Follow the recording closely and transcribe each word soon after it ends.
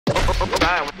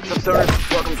Alright, what's up,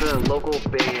 stoners? Welcome to the local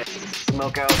band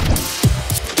Smokeout.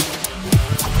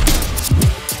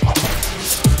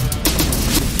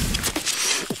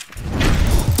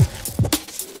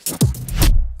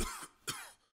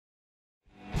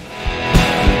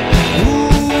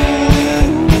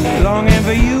 Longing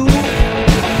for you.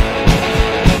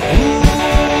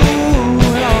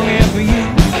 Longing for you.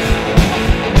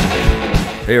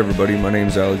 Hey everybody, my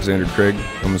name's Alexander Craig.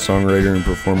 I'm a songwriter and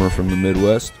performer from the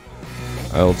Midwest.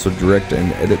 I also direct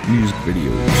and edit music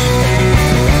videos.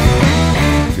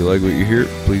 If you like what you hear,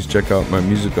 please check out my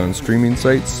music on streaming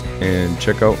sites and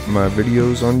check out my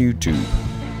videos on YouTube.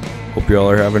 Hope y'all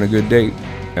are having a good day.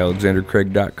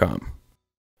 AlexanderCraig.com.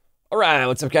 All right,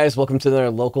 what's up, guys? Welcome to their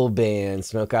local band,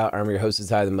 Smokeout. I'm your host, is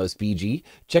Ty the Most BG.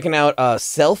 Checking out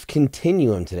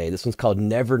Continuum today. This one's called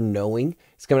Never Knowing.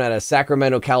 It's coming out of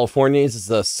Sacramento, California. This is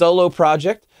a solo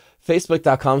project.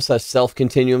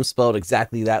 Facebook.com/selfcontinuum, spelled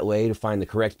exactly that way to find the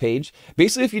correct page.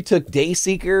 Basically, if you took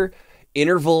Dayseeker,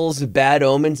 Intervals, Bad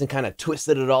Omens, and kind of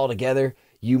twisted it all together,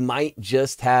 you might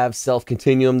just have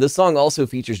Self-Continuum. This song also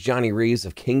features Johnny Reeves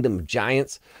of Kingdom of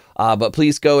Giants. But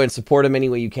please go and support him any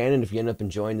way you can. And if you end up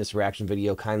enjoying this reaction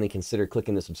video, kindly consider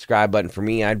clicking the subscribe button for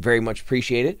me. I'd very much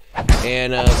appreciate it.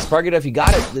 And spark it up if you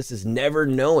got it. This is Never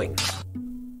Knowing.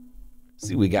 Let's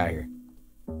see what we got here.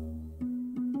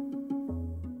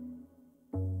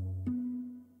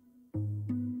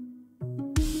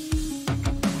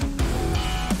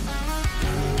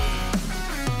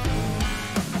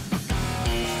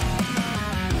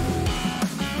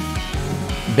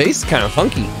 Bass kind of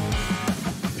funky.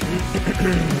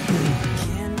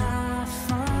 Can I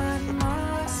find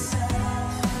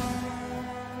myself?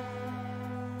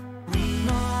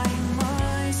 Remind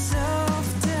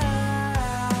myself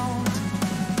down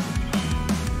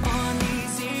on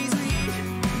these easy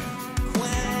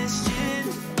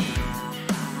questions.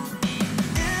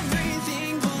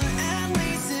 Everything, but at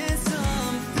least it's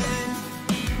something.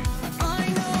 I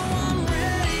know I'm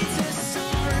ready to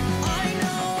start. I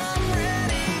know I'm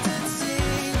ready to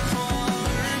take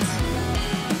part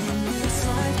in this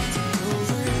life, take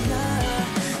over the dark.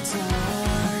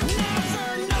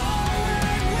 Never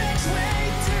knowing which way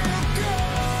to go.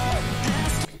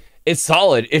 It's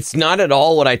solid. It's not at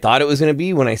all what I thought it was going to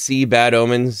be when I see Bad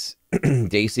Omens,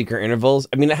 Dayseeker, Intervals.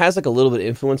 I mean, it has like a little bit of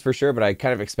influence for sure, but I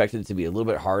kind of expected it to be a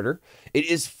little bit harder. It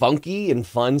is funky and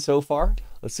fun so far.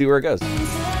 Let's see where it goes.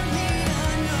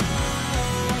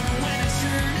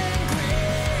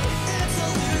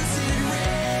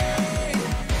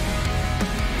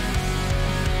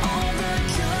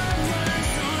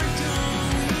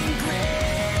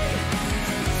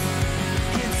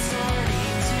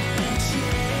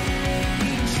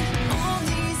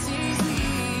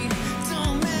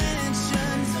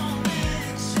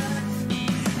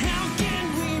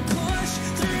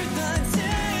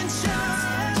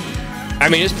 I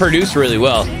mean, it's produced really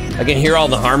well. I can hear all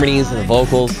the harmonies and the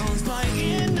vocals.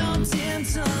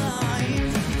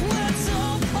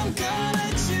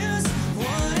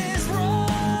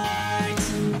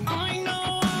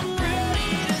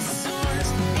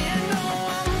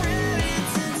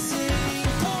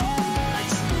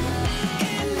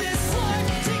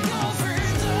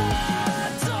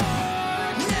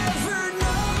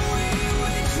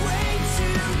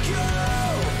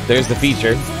 There's the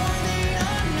feature.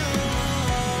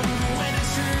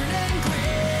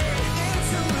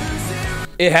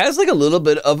 It has like a little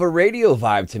bit of a radio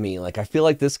vibe to me. Like, I feel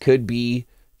like this could be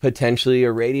potentially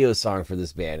a radio song for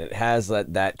this band. It has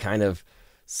that kind of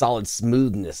solid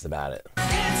smoothness about it.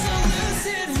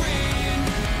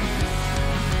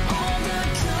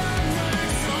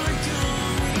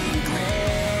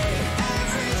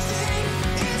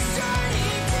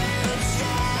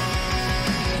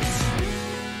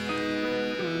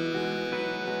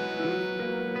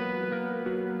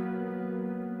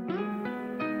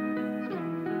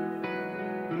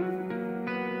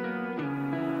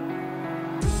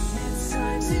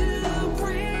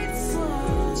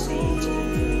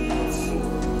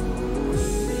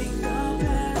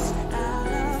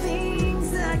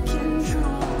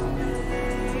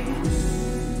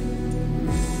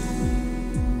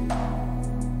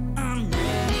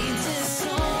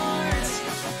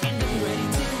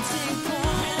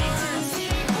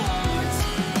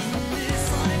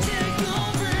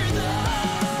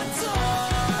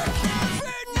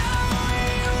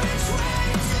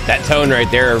 That tone right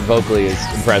there vocally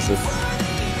is impressive.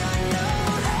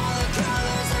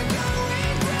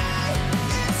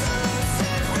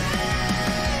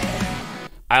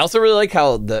 I also really like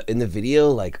how in the video,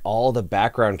 like all the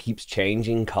background keeps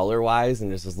changing color wise, and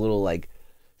there's this little like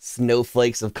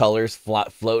snowflakes of colors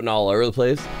floating all over the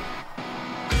place.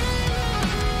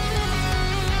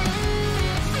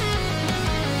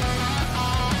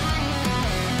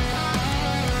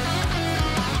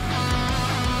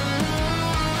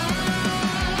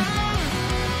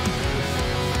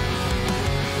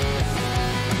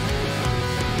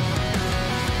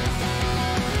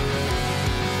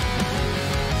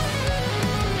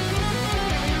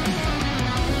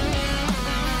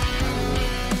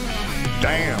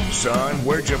 son?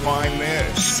 Where'd you find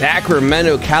this?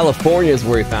 Sacramento, California is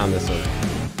where we found this one.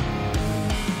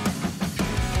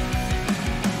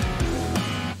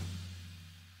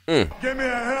 Give me a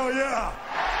hell yeah!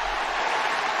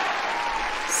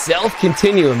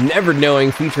 Self-Continuum, Never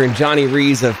Knowing, featuring Johnny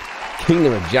Rees of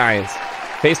Kingdom of Giants.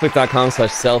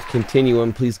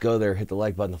 Facebook.com/self-continuum. Please go there, hit the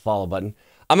like button, the follow button.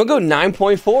 I'm going to go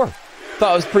 9.4.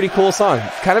 Thought it was a pretty cool song.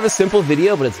 Kind of a simple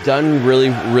video, but it's done really,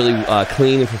 really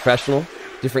clean and professional.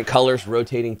 Different colors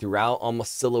rotating throughout,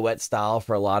 almost silhouette style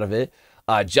for a lot of it.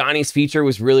 Johnny's feature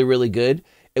was really, really good.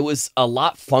 It was a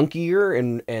lot funkier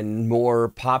and more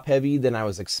pop heavy than I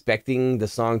was expecting the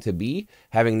song to be.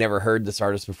 Having never heard this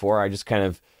artist before, I just kind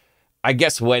of, I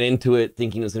guess, went into it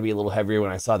thinking it was going to be a little heavier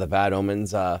when I saw the Bad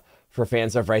Omens for fan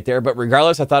stuff right there. But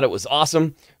regardless, I thought it was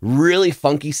awesome. Really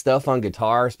funky stuff on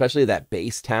guitar, especially that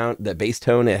bass tone.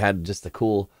 It had just a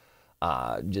cool,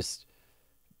 just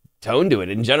tone to it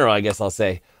in general, I guess I'll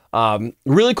say.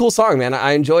 Really cool song, man.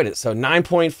 I enjoyed it. So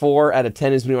 9.4 out of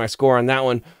 10 is my score on that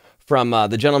one from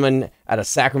the gentleman out of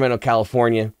Sacramento,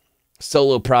 California.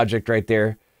 Solo project right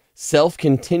there.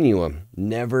 Self-Continuum,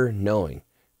 Never Knowing.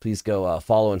 Please go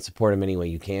follow and support him any way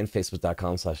you can.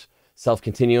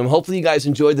 Facebook.com/self-continuum. Hopefully you guys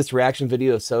enjoyed this reaction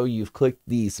video. If so, you've clicked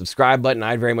the subscribe button.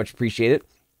 I'd very much appreciate it.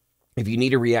 If you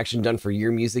need a reaction done for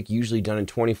your music, usually done in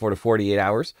 24 to 48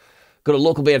 hours, go to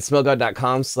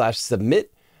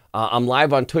localbandsmokeout.com/submit. I'm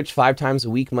live on Twitch 5 times a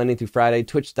week, Monday through Friday,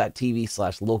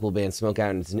 twitch.tv/localbandsmokeout.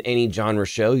 And it's in any genre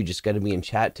show. You just got to be in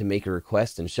chat to make a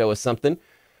request and show us something.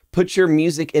 Put your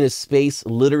music in a space,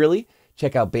 literally.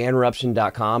 Check out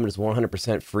bandruption.com. It is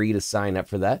 100% free to sign up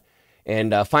for that.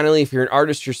 And finally, if you're an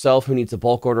artist yourself who needs a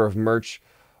bulk order of merch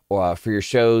or, for your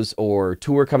shows or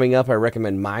tour coming up, I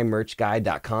recommend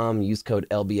mymerchguide.com. Use code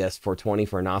LBS420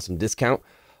 for an awesome discount.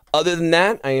 Other than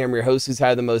that, I am your host who's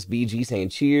had the most BG, saying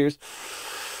cheers,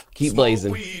 keep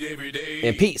blazing,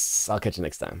 and peace. I'll catch you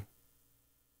next time.